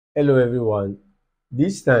Hello everyone.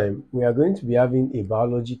 This time we are going to be having a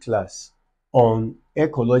biology class on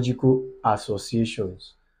ecological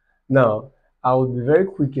associations. Now, I will be very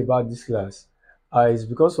quick about this class. It's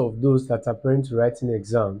because of those that are preparing to write an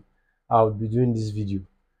exam, I will be doing this video.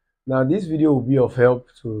 Now, this video will be of help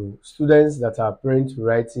to students that are preparing to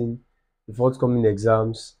writing the forthcoming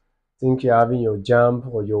exams. Think you're having your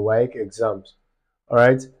JAMB or your WAEC exams. All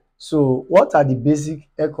right. So, what are the basic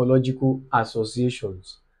ecological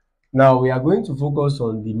associations? Now we are going to focus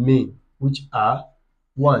on the main, which are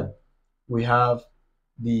one, we have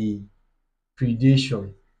the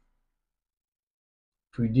predation.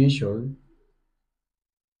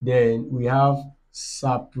 Then we have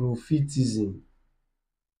saprophytism,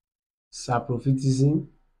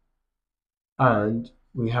 and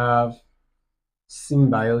we have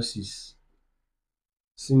symbiosis.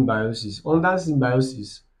 Under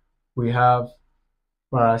symbiosis, we have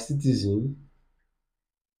parasitism,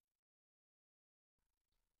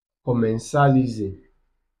 commensalism,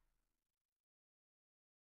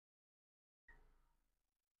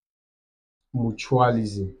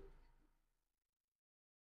 mutualism.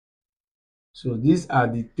 So these are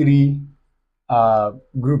the three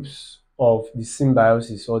groups of the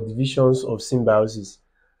symbiosis or divisions of symbiosis.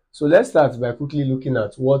 So let's start by quickly looking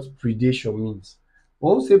at what predation means.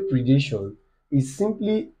 When we say predation, it's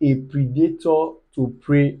simply a predator to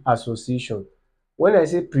prey association. When I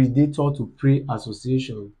say predator to prey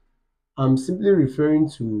association, I'm simply referring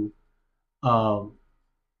to a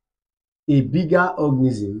bigger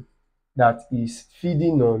organism that is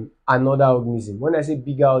feeding on another organism. When I say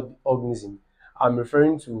bigger organism, I'm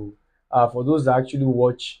referring to, for those that actually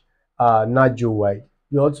watch Nat Geo Wild,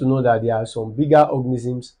 you ought to know that there are some bigger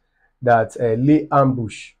organisms that lay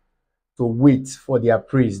ambush to wait for their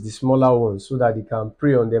prey, the smaller ones, so that they can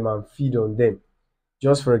prey on them and feed on them.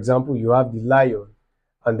 Just for example, you have the lion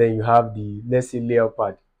and then you have the, let's say,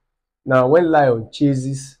 leopard. Now, when lion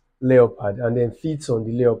chases leopard and then feeds on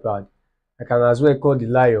the leopard, I can as well call the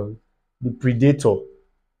lion the predator,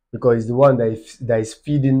 because it's the one that is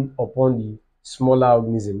feeding upon the smaller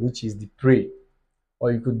organism, which is the prey.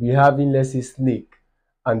 Or you could be having, let's say, snake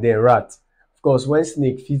and then rat. Of course, when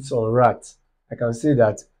snake feeds on rat, I can say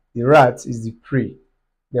that the rat is the prey,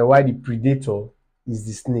 then while the predator is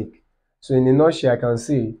the snake. So in a nutshell, I can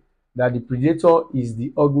say that the predator is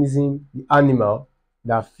the organism, the animal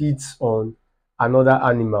that feeds on another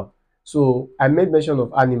animal. So I made mention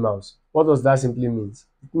of animals. What does that simply mean?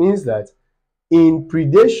 It means that in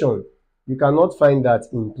predation, you cannot find that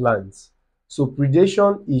in plants. So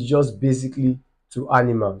predation is just basically to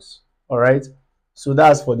animals. All right. So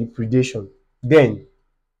that's for the predation. Then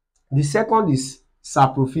the second is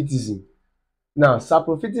saprophytism. Now,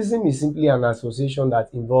 saprophytism is simply an association that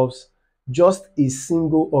involves just a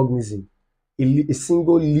single organism, a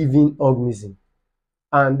single living organism.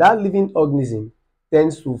 And that living organism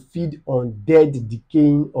tends to feed on dead,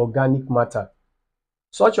 decaying organic matter.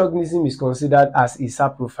 Such organism is considered as a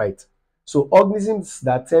saprophyte. So organisms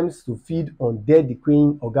that tend to feed on dead,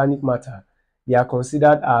 decaying organic matter, they are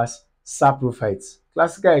considered as saprophytes.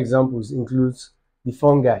 Classical examples include the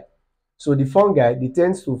fungi. So the fungi, they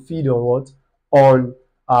tend to feed on what? On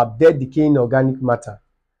dead, decaying organic matter.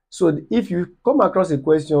 So if you come across a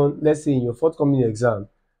question, let's say in your forthcoming exam,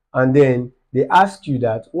 and then they ask you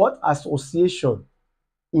that what association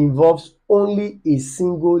involves only a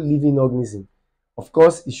single living organism, of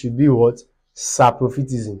course it should be what?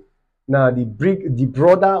 Saprophytism. Now the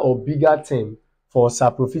broader or bigger term for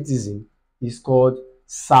saprophytism is called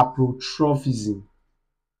saprotrophism.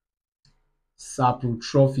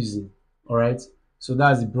 All right, so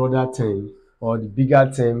that's the broader term or the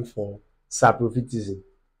bigger term for saprophytism.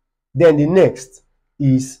 Then the next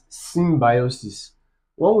is symbiosis.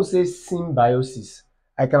 When we say symbiosis,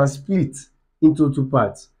 I can split into two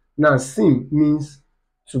parts. Now, sim means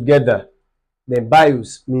together, then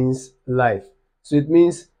bios means life. So it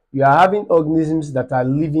means you are having organisms that are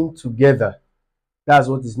living together. That's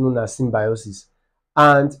what is known as symbiosis.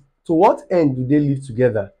 And to what end do they live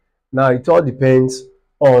together? Now, it all depends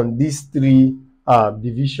on these three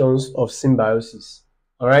divisions of symbiosis.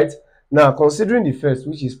 All right. Now, considering the first,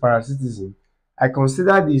 which is parasitism, I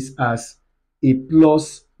consider this as a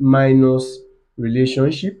plus-minus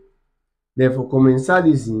relationship. Therefore,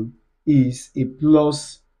 commensalism is a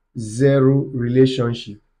plus-zero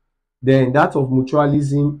relationship. Then that of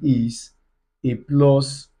mutualism is a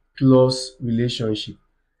plus-plus relationship.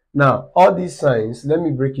 Now, all these signs, let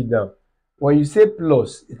me break it down. When you say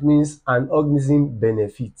plus, it means an organism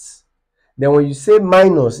benefits. Then when you say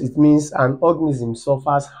minus, it means an organism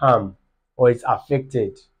suffers harm or is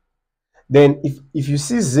affected. Then if you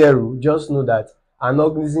see zero, just know that an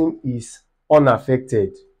organism is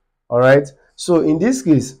unaffected. All right. So in this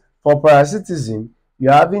case, for parasitism,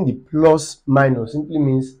 you're having the plus minus. Simply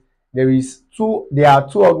means there are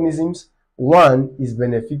two organisms. One is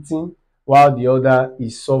benefiting while the other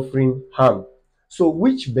is suffering harm. So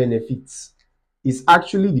which benefits is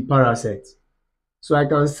actually the parasite. So I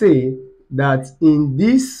can say that in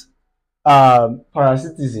this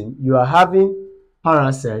parasitism, you are having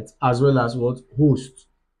parasite as well as what? Host.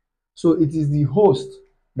 So it is the host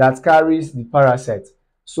that carries the parasite.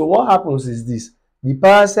 So what happens is this: the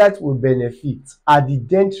parasite will benefit at the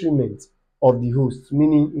detriment of the host,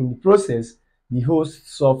 meaning in the process, the host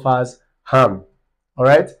suffers harm. All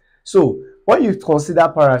right. So when you consider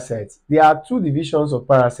parasites, there are two divisions of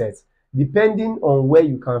parasites depending on where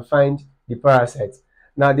you can find the parasite.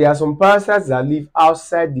 Now, there are some parasites that live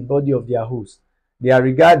outside the body of their host. They are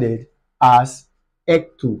regarded as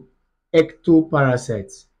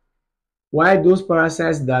ectoparasites. While those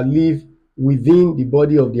parasites that live within the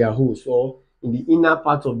body of their host or in the inner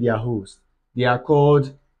part of their host, they are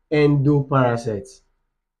called endoparasites.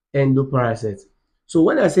 Endoparasites. So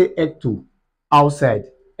when I say ecto,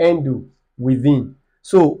 outside, endo, within.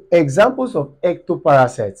 So examples of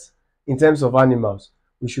ectoparasites in terms of animals,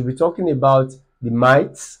 we should be talking about the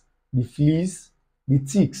mites, the fleas, the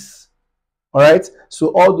ticks. All right.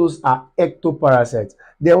 So all those are ectoparasites.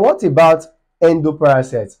 Then what about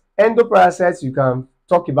endoparasites? Endoparasites, you can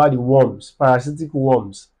talk about the worms, parasitic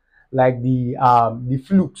worms, like the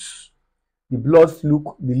flukes, the blood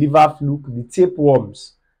fluke, the liver fluke, the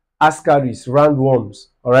tapeworms, ascaris, roundworms.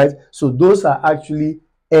 All right. So those are actually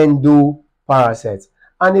endoparasites.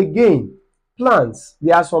 And again, plants,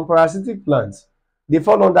 there are some parasitic plants. They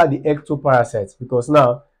fall under the ectoparasites because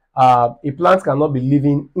now a plant cannot be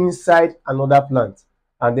living inside another plant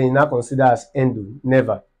and then now consider as endo.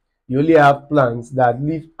 Never. You only have plants that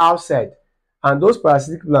live outside, and those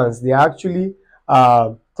parasitic plants, they are actually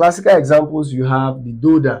classical examples. You have the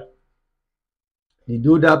doda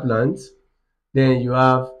plant. Then you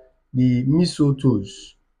have the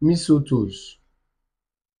mistletoes,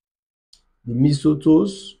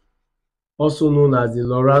 also known as the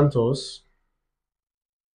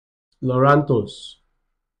loranthus.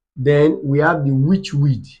 Then we have the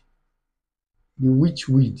witchweed.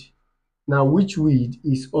 Now, witchweed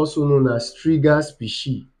is also known as Striga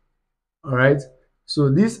species. All right. So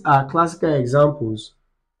these are classical examples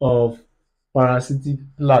of parasitic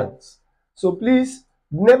plants. So please,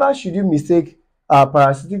 never should you mistake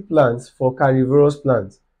parasitic plants for carnivorous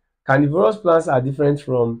plants. Carnivorous plants are different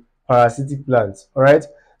from parasitic plants. All right.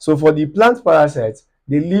 So for the plant parasites,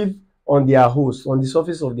 they live on their host, on the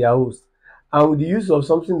surface of their host, and with the use of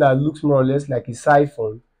something that looks more or less like a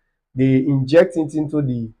siphon, they inject it into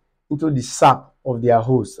the sap of their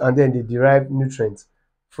host, and then they derive nutrients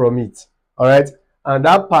from it. All right. And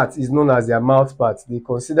that part is known as their mouth part. They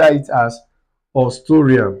consider it as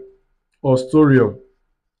ostorium.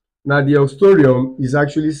 Now the ostorium is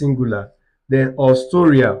actually singular. Then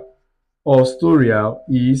ostoria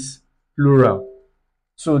is plural.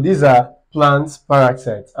 So these are plant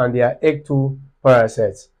parasites and they are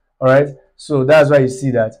ectoparasites. All right. So that's why you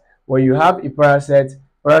see that when you have a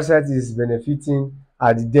parasite is benefiting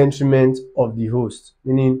at the detriment of the host,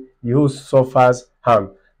 meaning the host suffers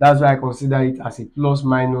harm. That's why I consider it as a plus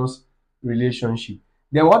minus relationship.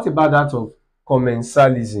 Then what about that of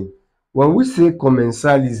commensalism? When we say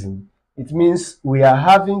commensalism, it means we are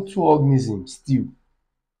having two organisms still.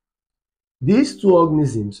 These two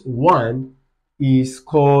organisms, one is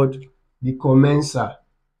called the commensal,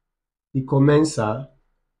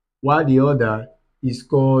 while the other is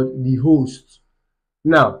called the host.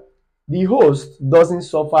 Now, the host doesn't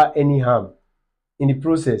suffer any harm in the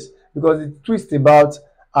process, because the twist about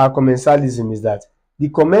our commensalism is that the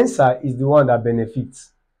commensal is the one that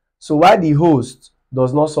benefits. So while the host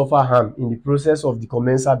does not suffer harm in the process of the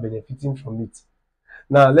commensal benefiting from it.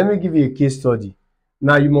 Now, let me give you a case study.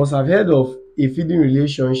 Now, you must have heard of a feeding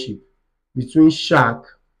relationship between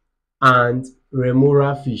shark and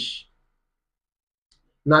remora fish.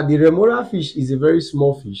 Now, the remora fish is a very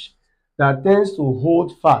small fish that tends to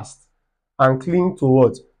hold fast and cling to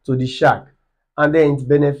what? To the shark. And then it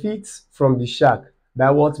benefits from the shark by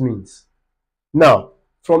what means? Now,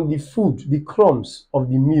 from the food, the crumbs of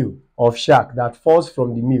the meal of shark that falls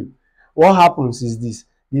from the meal, what happens is this: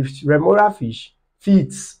 the remora fish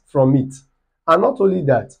feeds from it. And not only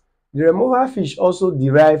that, the remora fish also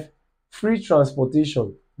derive free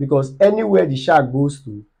transportation, because anywhere the shark goes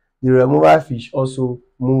to, the remora fish also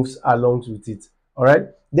moves along with it. All right.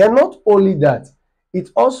 Then not only that, it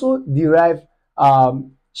also derive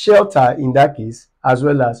shelter in that case, as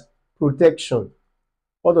well as protection.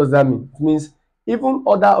 What does that mean? It means Even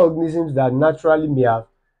other organisms that naturally may have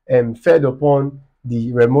fed upon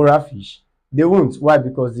the remora fish, they won't. Why?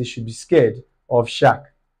 Because they should be scared of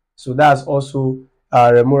shark. So that's also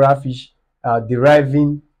remora fish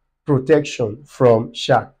deriving protection from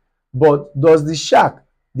shark. But does the shark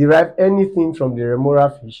derive anything from the remora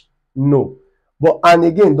fish? No. But and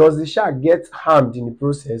again, does the shark get harmed in the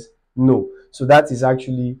process? No. So that is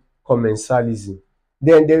actually commensalism.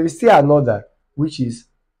 Then there is still another, which is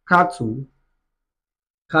cattle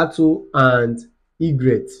and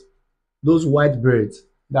egret, those white birds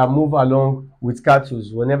that move along with cattle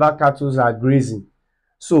whenever cattle are grazing.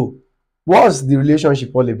 So what's the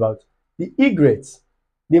relationship all about? The egrets,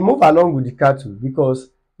 they move along with the cattle because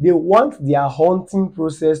they want their hunting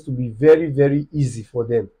process to be very, very easy for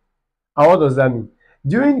them. And what does that mean?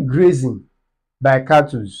 During grazing by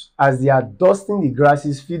cattle, as they are dusting the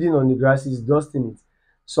grasses, feeding on the grasses, dusting it,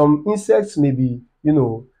 some insects may be,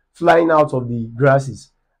 flying out of the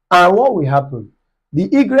grasses. And what will happen? The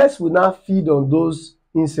egrets will now feed on those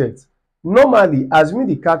insects. Normally, assuming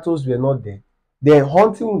the cattle were not there, then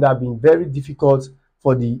hunting would have been very difficult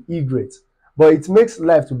for the egrets. But it makes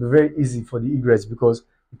life to be very easy for the egrets because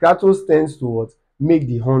the cattle tends to what? Make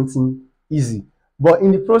the hunting easy. But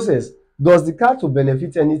in the process, does the cattle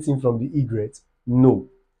benefit anything from the egret? No.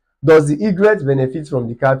 Does the egret benefit from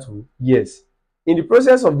the cattle? Yes. In the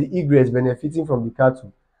process of the egret benefiting from the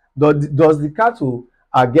cattle, does the cattle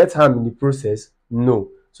get harmed in the process? No.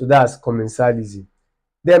 So that's commensalism.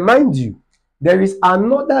 Then mind you, there is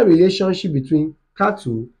another relationship between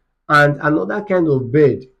cattle and another kind of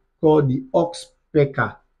bird called the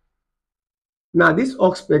oxpecker. Now this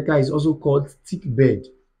oxpecker is also called stick bird.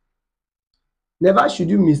 Never should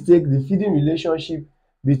you mistake the feeding relationship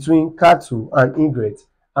between cattle and egret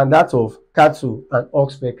and that of cattle and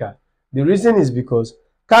oxpecker. The reason is because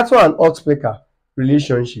cattle and oxpecker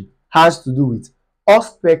relationship has to do with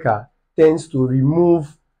oxpecker tends to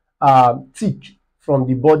remove tick from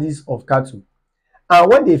the bodies of cattle. And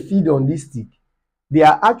when they feed on this tick, they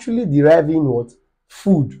are actually deriving what?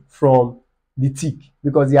 Food from the tick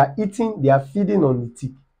because they are feeding on the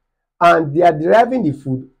tick. And they are deriving the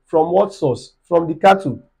food from what source? From the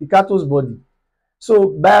cattle's body.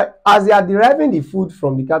 So as they are deriving the food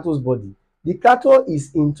from the cattle's body, the cattle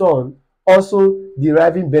is in turn also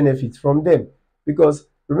deriving benefits from them. Because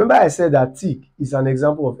remember I said that tick is an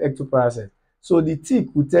example of ectoparasite. So the tick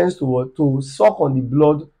will tend to suck on the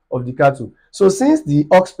blood of the cattle. So since the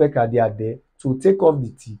oxpecker, they are there to take off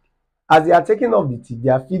the tick. As they are taking off the tick, they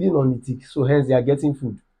are feeding on the tick. So hence they are getting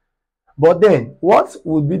food. But then, what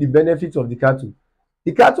would be the benefit of the cattle?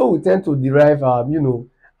 The cattle will tend to derive,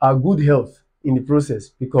 a good health in the process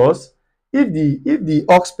because if the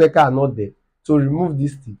oxpecker are not there to remove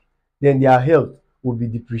this tick, then their health will be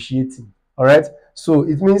depreciating. All right. So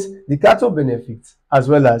it means the cattle benefits as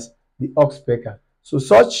well as the oxpecker. So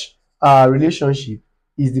such relationship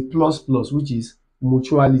is the plus, which is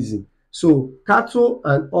mutualism. So cattle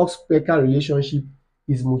and oxpecker relationship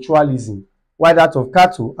is mutualism, while that of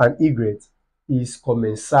cattle and egret is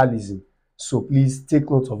commensalism. So please take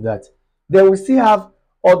note of that. Then we still have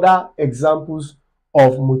other examples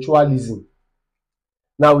of mutualism.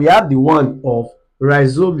 Now we have the one of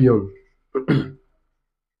rhizobium,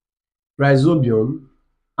 rhizobium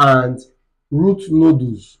and root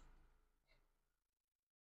nodules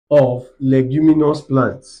of leguminous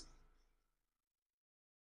plants.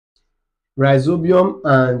 Rhizobium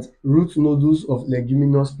and root nodules of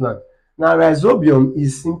leguminous plants. Now rhizobium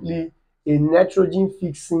is simply a nitrogen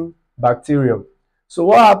fixing bacterium. So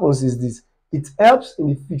what happens is this: it helps in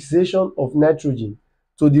the fixation of nitrogen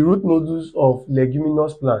to the root nodules of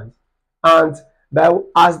leguminous plants, and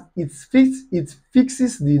as it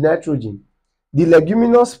fixes the nitrogen, the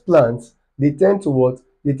leguminous plants, they tend to what?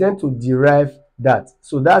 They tend to derive that.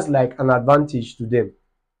 So that's like an advantage to them.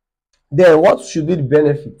 Then what should be the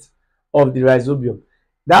benefit of the rhizobium?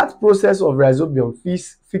 That process of rhizobium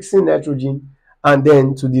fixing nitrogen and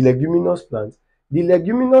then to the leguminous plant, the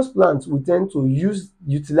leguminous plants will tend to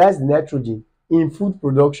utilize the nitrogen in food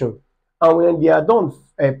production. And when they are done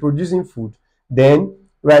producing food, then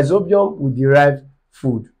rhizobium will derive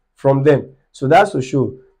food from them. So that's to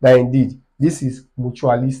show that indeed this is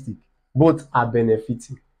mutualistic. Both are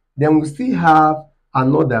benefiting. Then we still have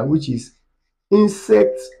another, which is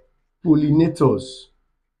insect pollinators.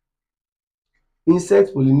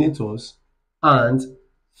 Insect pollinators and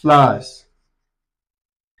flowers.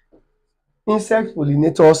 Insect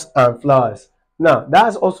pollinators and flowers. Now,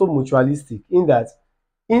 that's also mutualistic in that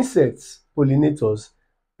insects pollinators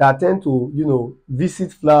that tend to,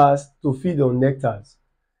 visit flowers to feed on nectars.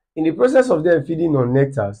 In the process of them feeding on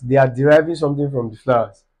nectars, they are deriving something from the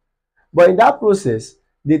flowers. But in that process,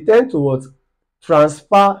 they tend to what?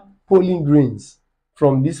 Transfer pollen grains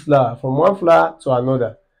from this flower, from one flower to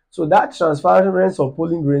another. So that transference of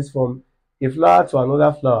pollen grains from a flower to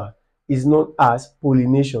another flower is known as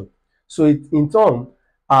pollination. So it in turn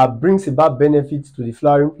brings about benefits to the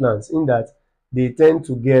flowering plants in that they tend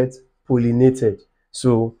to get pollinated.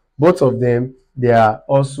 So both of them, they are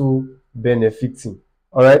also benefiting.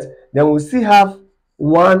 All right. Then we still have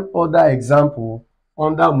one other example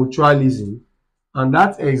under mutualism, and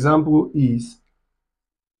that example is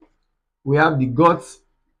we have the gut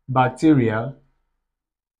bacteria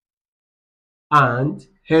and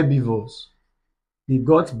herbivores. The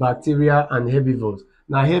gut bacteria and herbivores.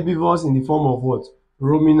 Now herbivores in the form of what?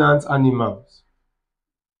 Ruminant animals.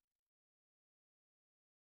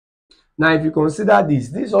 Now if you consider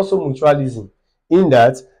this is also mutualism in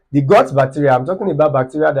that the gut bacteria, I'm talking about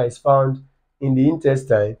bacteria that is found in the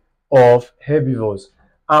intestine of herbivores.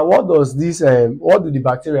 And what does this what do the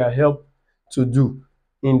bacteria help to do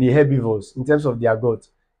in the herbivores in terms of their gut?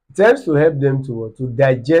 It tends to help them to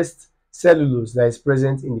digest cellulose that is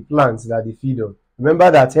present in the plants that they feed on.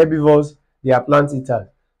 Remember that herbivores, they are plant eaters.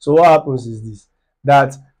 So what happens is this,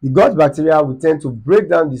 that the gut bacteria will tend to break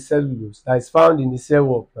down the cellulose that is found in the cell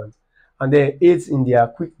wall of plants, and then aids in their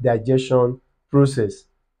quick digestion process.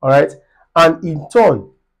 All right, and in turn,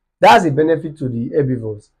 that's a benefit to the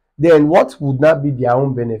herbivores. Then what would not be their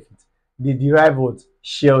own benefit? They derive what?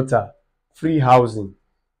 Shelter, free housing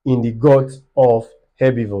in the gut of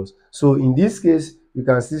herbivores. So in this case, you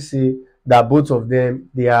can still say that both of them,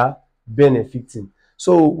 they are benefiting.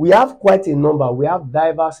 So we have quite a number, we have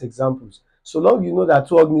diverse examples. So long you know that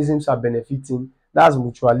two organisms are benefiting, that's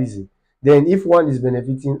mutualism. Then if one is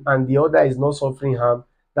benefiting and the other is not suffering harm,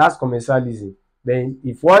 that's commensalism. Then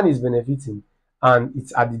if one is benefiting and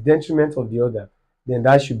it's at the detriment of the other, then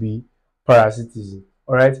that should be parasitism.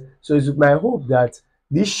 All right. So it's my hope that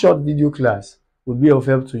this short video class will be of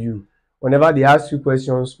help to you. Whenever they ask you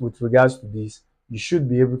questions with regards to this, you should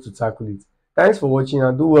be able to tackle it. Thanks for watching,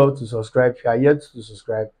 and do well to subscribe if you are yet to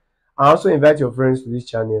subscribe. And also invite your friends to this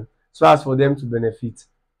channel so as for them to benefit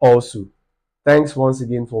also. Thanks once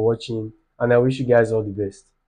again for watching, and I wish you guys all the best.